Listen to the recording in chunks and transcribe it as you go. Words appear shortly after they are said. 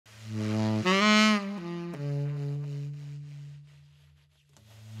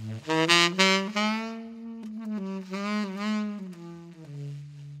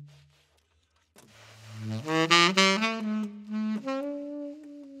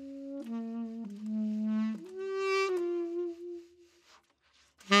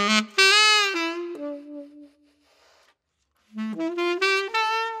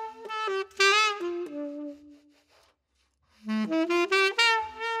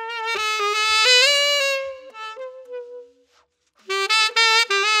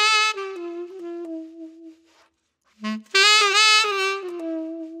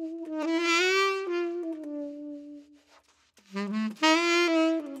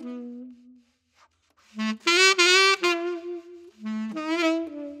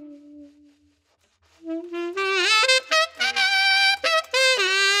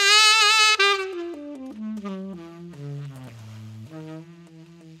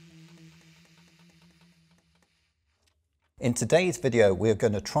In today's video, we're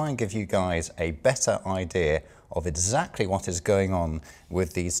going to try and give you guys a better idea of exactly what is going on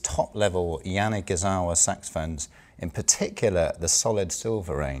with these top-level Yanagisawa saxophones, in particular the solid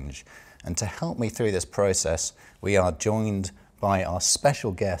silver range. And to help me through this process, we are joined by our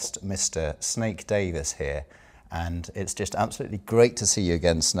special guest, Mr. Snake Davis here. And it's just absolutely great to see you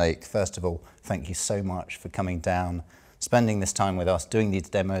again, Snake. First of all, thank you so much for coming down, spending this time with us, doing these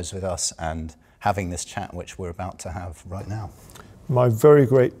demos with us, and having this chat which we're about to have right now. My very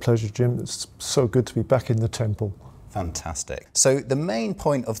great pleasure, Jim. It's so good to be back in the temple. Fantastic. So the main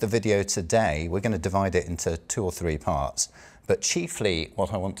point of the video today, we're going to divide it into 2 or 3 parts, but chiefly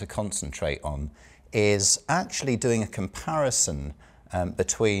what I want to concentrate on is actually doing a comparison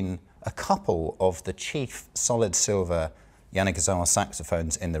between a couple of the chief solid silver Yanagisawa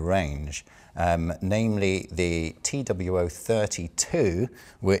saxophones in the range, namely the TWO32,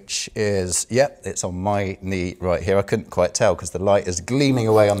 which is, yep, it's on my knee right here. I couldn't quite tell because the light is gleaming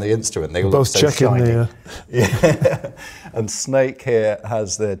away on the instrument. They all look so shiny. Yeah. And Snake here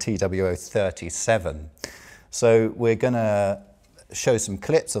has the TWO37. So we're going to show some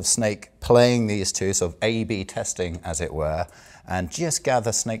clips of Snake playing these two, sort of A/B testing, as it were, and just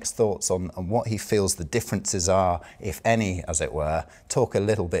gather Snake's thoughts on what he feels the differences are, if any, as it were, talk a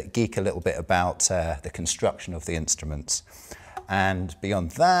little bit, geek a little bit about the construction of the instruments. And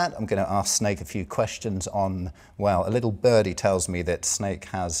beyond that, I'm going to ask Snake a few questions on, well, a little birdie tells me that Snake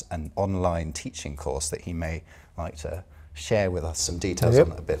has an online teaching course that he may like to share with us some details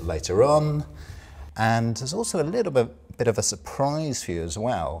on a bit later on. And there's also a little bit of a surprise for you as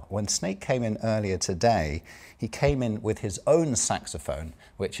well. When Snake came in earlier today, he came in with his own saxophone,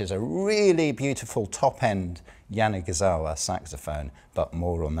 which is a really beautiful top-end Yanagisawa saxophone, but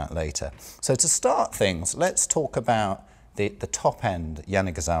more on that later. So to start things, let's talk about the top-end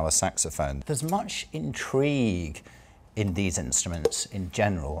Yanagisawa saxophone. There's much intrigue in these instruments in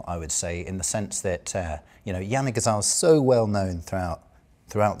general, I would say, in the sense that you know, Yanagisawa is so well known throughout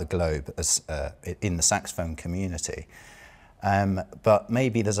the globe as in the saxophone community. But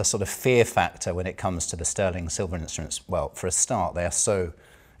maybe there's a sort of fear factor when it comes to the sterling silver instruments. Well, for a start, they are so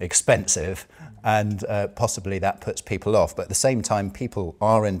expensive, and possibly that puts people off. But at the same time, people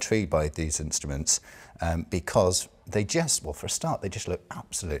are intrigued by these instruments because they just, well, for a start, they just look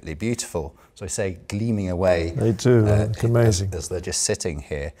absolutely beautiful. So I say, gleaming away. They do, it's amazing. As they're just sitting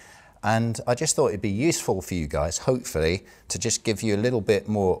here. And I just thought it'd be useful for you guys, hopefully, to just give you a little bit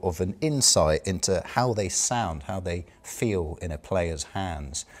more of an insight into how they sound, how they feel in a player's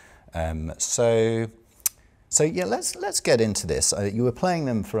hands. So yeah, let's get into this. You were playing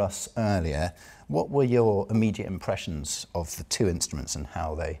them for us earlier. What were your immediate impressions of the two instruments and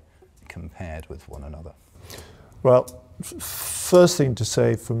how they compared with one another? Well, first thing to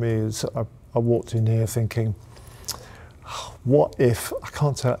say for me is I walked in here thinking, what if I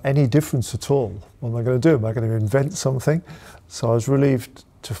can't tell any difference at all? What am I going to do? Am I going to invent something? So I was relieved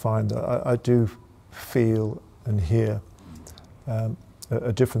to find that I do feel and hear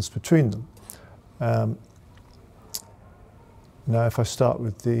a difference between them. Now, if I start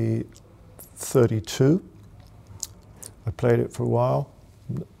with the 32, I played it for a while,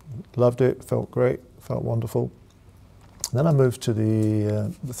 loved it, felt great, felt wonderful. Then I moved to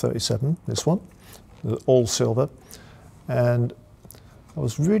the 37, this one, all silver. And I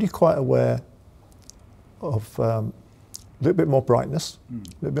was really quite aware of a little bit more brightness, a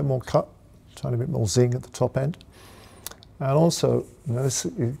little bit more cut, tiny bit more zing at the top end. And also, you know,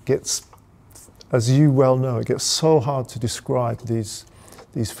 it gets, as you well know, it gets so hard to describe these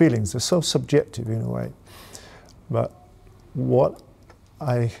feelings. They're so subjective in a way. But what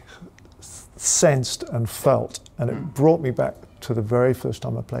I sensed and felt, and it brought me back to the very first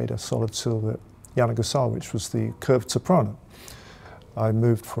time I played a solid silver Yanagisawa, which was the curved soprano. I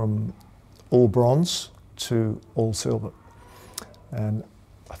moved from all bronze to all silver. And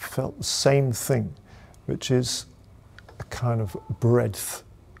I felt the same thing, which is a kind of breadth,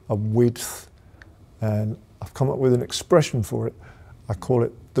 a width, and I've come up with an expression for it. I call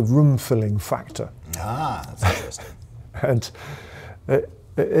it the room-filling factor. Ah, that's interesting. And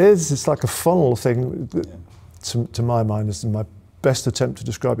it's like a funnel thing that, to my mind, is my best attempt to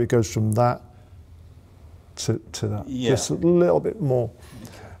describe it. It goes from that to that, just a little bit more.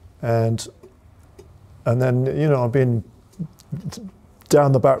 And then, you know, I've been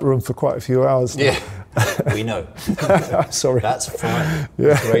down the back room for quite a few hours now. Yeah, we know. Sorry. That's fine.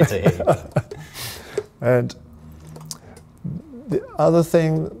 Yeah. It's great to hear. And the other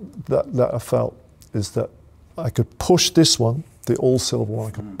thing that I felt is that I could push this one, the all silver one,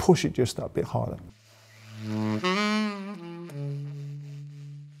 I could push it just that bit harder.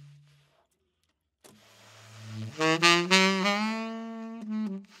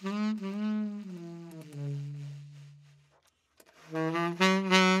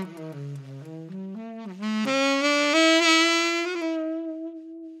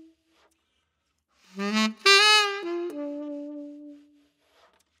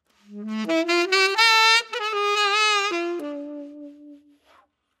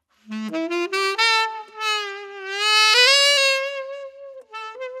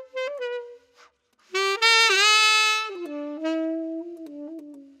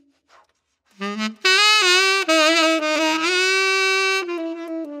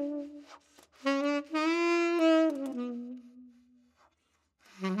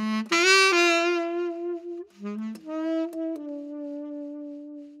 But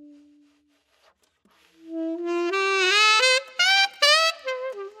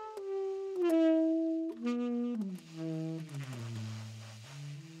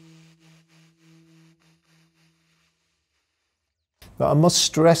I must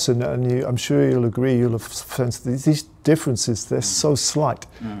stress, and I'm sure you'll agree, you'll have sensed these differences, they're so slight.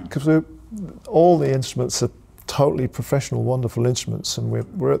 Because all the instruments are totally professional, wonderful instruments, and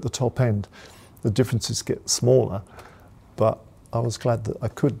we're at the top end. The differences get smaller, but I was glad that I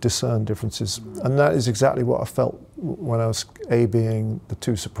could discern differences. And that is exactly what I felt when I was A-Bing the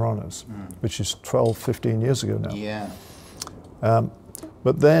two sopranos, which is 12, 15 years ago now. Yeah.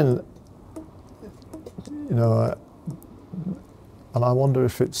 But then, you know, and I wonder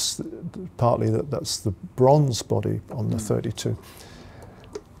if it's partly that's the bronze body on the 32.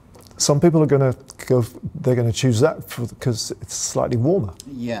 Some people are going to go, they're going to choose that because it's slightly warmer.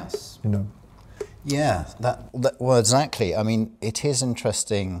 Yes. You know. Yeah, well, exactly. I mean, it is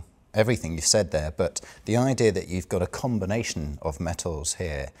interesting, everything you said there, but the idea that you've got a combination of metals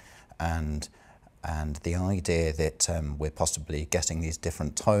here and the idea that we're possibly getting these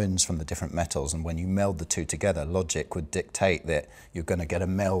different tones from the different metals, and when you meld the two together, logic would dictate that you're going to get a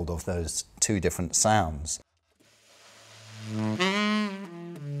meld of those two different sounds.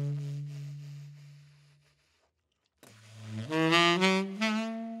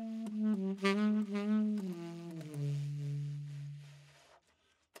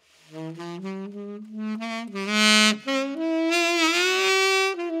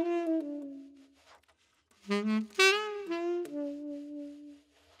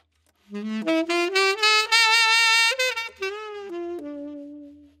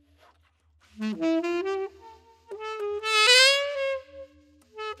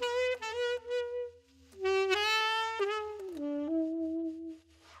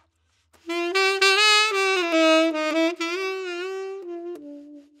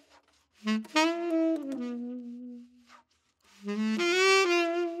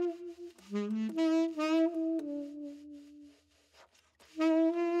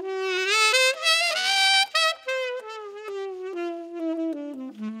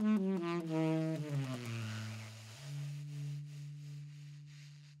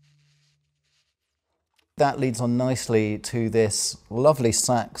 That leads on nicely to this lovely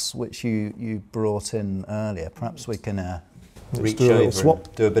sax which you brought in earlier. Perhaps we can reach over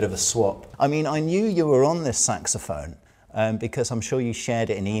and do a bit of a swap. I mean, I knew you were on this saxophone because I'm sure you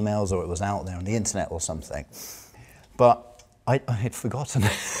shared it in emails or it was out there on the internet or something. But I had forgotten.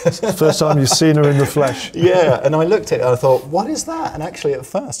 It's the first time you've seen her in the flesh. Yeah, and I looked at it and I thought, what is that? And actually at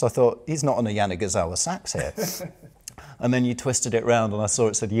first I thought, he's not on a Yanagisawa sax here. And then you twisted it round and I saw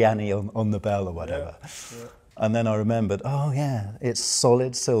it said Yanni on the bell or whatever. Yeah, yeah. And then I remembered, oh yeah, it's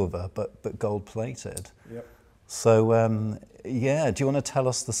solid silver but gold plated. Yep. So yeah, do you want to tell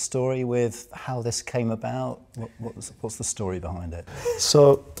us the story with how this came about? What's the story behind it?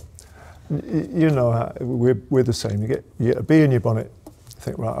 So, you know, we're the same. You get a bee in your bonnet, you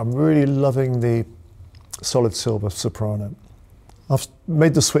think, right, I'm really loving the solid silver soprano. I've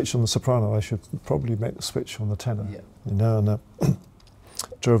made the switch on the soprano, I should probably make the switch on the tenor. Yeah. You know, and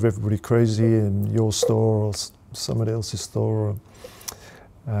drove everybody crazy in your store or somebody else's store.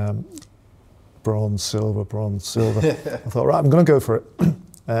 Bronze, silver. I thought, right, I'm going to go for it.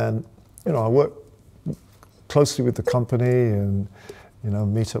 And, you know, I work closely with the company and, you know,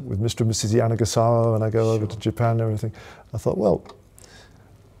 meet up with Mr. and Mrs. Yanagisawa and I go over to Japan and everything. I thought, well,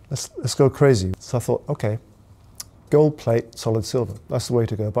 let's go crazy. So I thought, okay, gold plate, solid silver. That's the way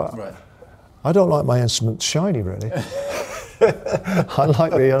to go. But right. I don't like my instruments shiny, really. I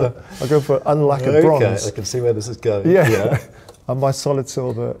like I go for unlacquered bronze. I can see where this is going. Yeah. And my solid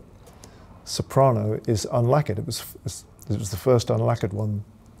silver soprano is unlacquered. It was the first unlacquered one,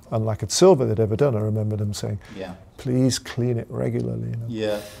 unlacquered silver they'd ever done. I remember them saying, yeah, please clean it regularly. You know?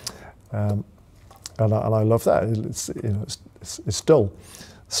 Yeah. And I love that. It's dull.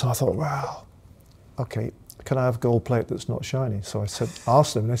 So I thought, wow, okay, can I have gold plate that's not shiny? So I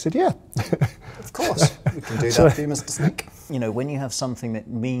asked them, and they said, yeah. Of course, we can do that for you, Mr. Snake. You know, when you have something that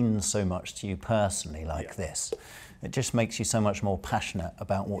means so much to you personally, like this, it just makes you so much more passionate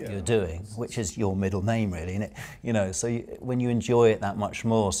about what you're doing, which is your middle name, really. And it, you know, so when you enjoy it that much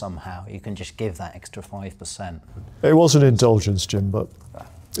more somehow, you can just give that extra 5%. It was an indulgence, Jim, but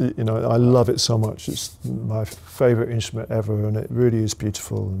you know, I love it so much. It's my favourite instrument ever, and it really is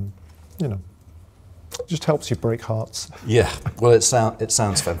beautiful. And you know, it just helps you break hearts. Yeah, well, it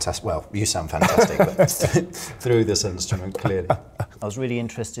sounds fantastic. Well, you sound fantastic, but through this instrument, clearly. I was really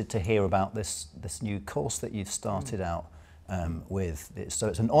interested to hear about this new course that you've started out. so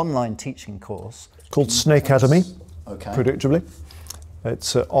it's an online teaching course. Called Snakademy, okay. predictably.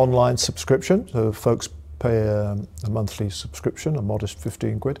 It's an online subscription, so folks pay a monthly subscription, a modest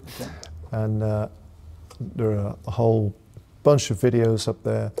 15 quid. Okay. And there are a whole bunch of videos up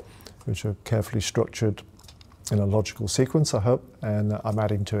there which are carefully structured in a logical sequence, I hope, and I'm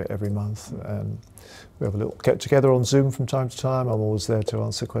adding to it every month. And we have a little get together on Zoom from time to time. I'm always there to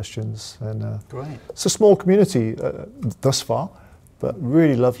answer questions. And great. It's a small community thus far, but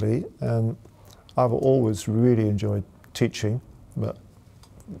really lovely. And I've always really enjoyed teaching, but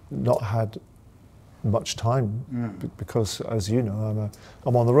not had much time because, as you know,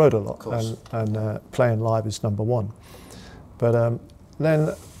 I'm on the road a lot, and playing live is number one. But then,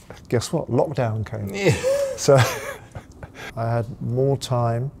 guess what? Lockdown came. Yeah. So I had more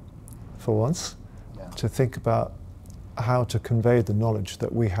time, for once, to think about how to convey the knowledge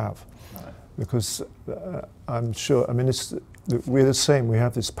that we have. Right. Because I'm sure, I mean, we're the same. We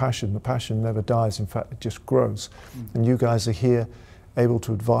have this passion. The passion never dies. In fact, it just grows. And you guys are here, able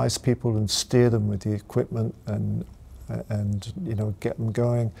to advise people and steer them with the equipment and you know, get them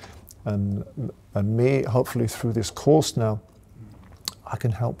going. And me, hopefully through this course now, I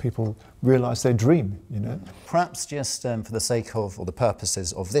can help people realize their dream, you know. Perhaps just for the sake of, or the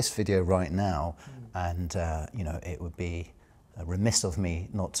purposes of this video right now, and you know, it would be remiss of me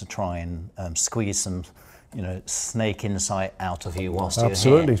not to try and squeeze some, you know, snake insight out of you whilst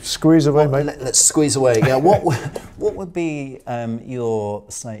Absolutely. You're here. Squeeze away, mate. Let's squeeze away. Yeah. What would be your,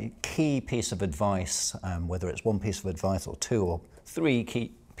 say, key piece of advice, whether it's one piece of advice or two or three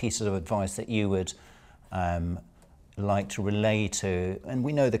key pieces of advice that you would like to relay to, and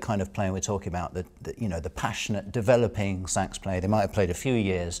we know the kind of player we're talking about, the you know, the passionate, developing sax player. They might have played a few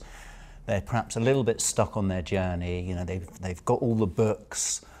years. They're perhaps a little bit stuck on their journey. You know, they've got all the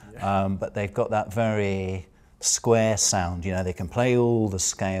books, but they've got that very square sound. You know, they can play all the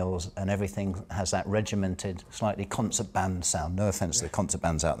scales and everything has that regimented, slightly concert band sound. No offense to the concert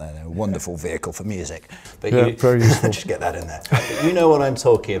bands out there; they're a wonderful vehicle for music. But very useful. Just get that in there. But you know what I'm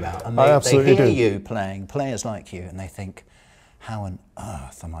talking about, and they hear you playing, players like you, and they think, "How on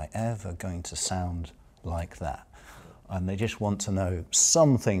earth am I ever going to sound like that?" And they just want to know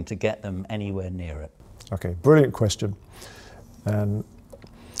something to get them anywhere near it. Okay, brilliant question. And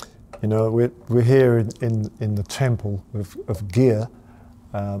you know, we're here in the temple of gear,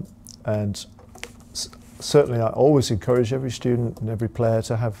 and certainly I always encourage every student and every player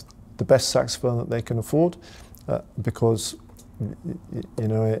to have the best saxophone that they can afford, because you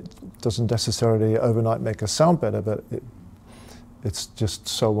know, it doesn't necessarily overnight make us sound better, but it's just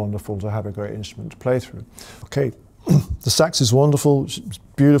so wonderful to have a great instrument to play through. Okay. The sax is wonderful, it's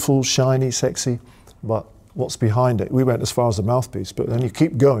beautiful, shiny, sexy, but what's behind it? We went as far as the mouthpiece, but then you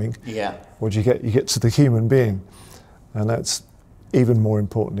keep going. Yeah. What do you get? You get to the human being, and that's even more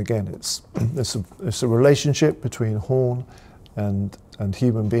important. Again, it's a relationship between horn and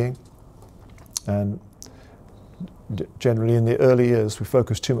human being, and generally in the early years we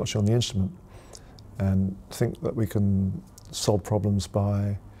focus too much on the instrument and think that we can solve problems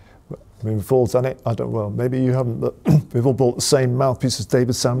by. I mean, we've all done it. I don't. Well, maybe you haven't, but we've all bought the same mouthpiece as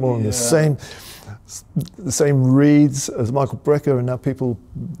David Sanborn, and the same reeds as Michael Brecker, and now people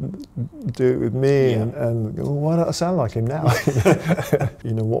do it with me, and go, well, why don't I sound like him now?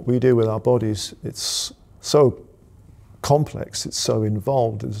 You know, what we do with our bodies, it's so complex, it's so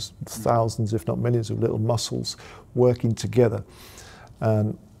involved. There's thousands, if not millions, of little muscles working together,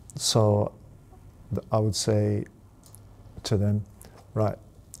 and so I would say to them, right.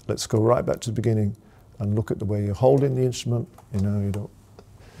 Let's go right back to the beginning and look at the way you're holding the instrument. You know,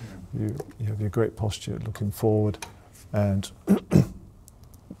 you have your great posture, looking forward, and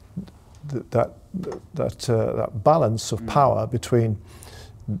that balance of power between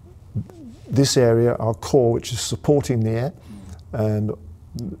this area, our core, which is supporting the air, and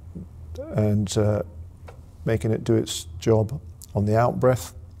making it do its job on the out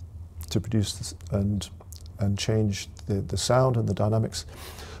breath to produce this and change the sound and the dynamics.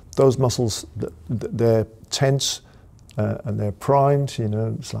 Those muscles, they're tense and they're primed, you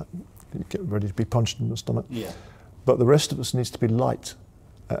know, it's like you get ready to be punched in the stomach. Yeah. But the rest of us needs to be light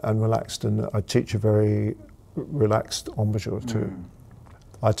and relaxed, and I teach a very relaxed embouchure too.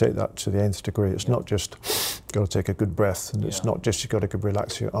 I take that to the nth degree. It's not just got to take a good breath, and it's not just you've got to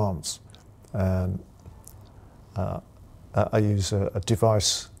relax your arms. And I use a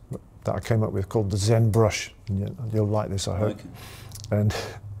device that I came up with called the Zen brush, and you'll like this, I hope. Okay. And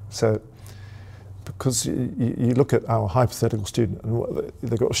so, because you look at our hypothetical student, and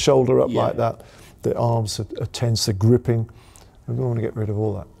they've got a shoulder up like that, their arms are tense, they're gripping, and we want to get rid of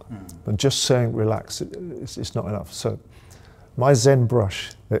all that. And just saying relax, it's not enough. So my Zen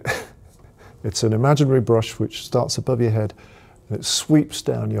brush. It's an imaginary brush which starts above your head and it sweeps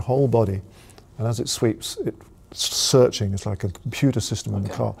down your whole body. And as it sweeps, it's searching. It's like a computer system in the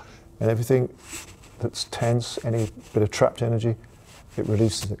car. And everything that's tense, any bit of trapped energy, it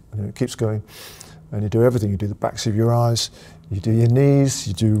releases it. And it keeps going. And you do everything. You do the backs of your eyes, you do your knees,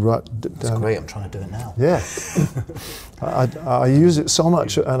 you do right down. That's great, I'm trying to do it now. Yeah. I use it so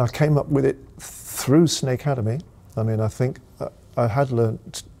much, and I came up with it through Snakademy. I mean, I think I had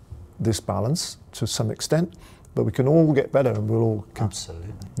learnt this balance to some extent, but we can all get better, and we'll all,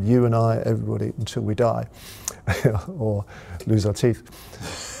 absolutely, you and I, everybody, until we die or lose our teeth.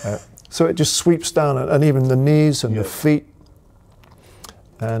 So it just sweeps down, and even the knees and the feet,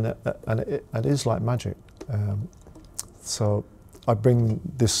 and it is like magic. So I bring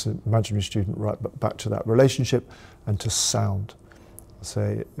this imaginary student right back to that relationship and to sound.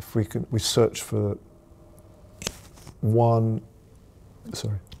 Say, if we search for one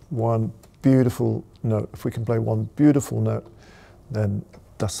beautiful note. If we can play one beautiful note, then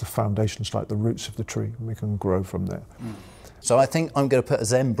that's the foundation. It's like the roots of the tree, and we can grow from there. So I think I'm going to put a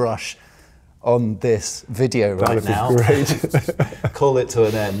Zen brush on this video right now. Great. Call it to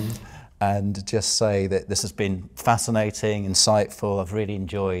an end, and just say that this has been fascinating, insightful. I've really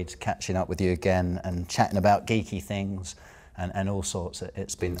enjoyed catching up with you again and chatting about geeky things and all sorts.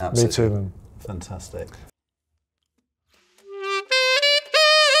 It's been absolutely Me too, man. Fantastic.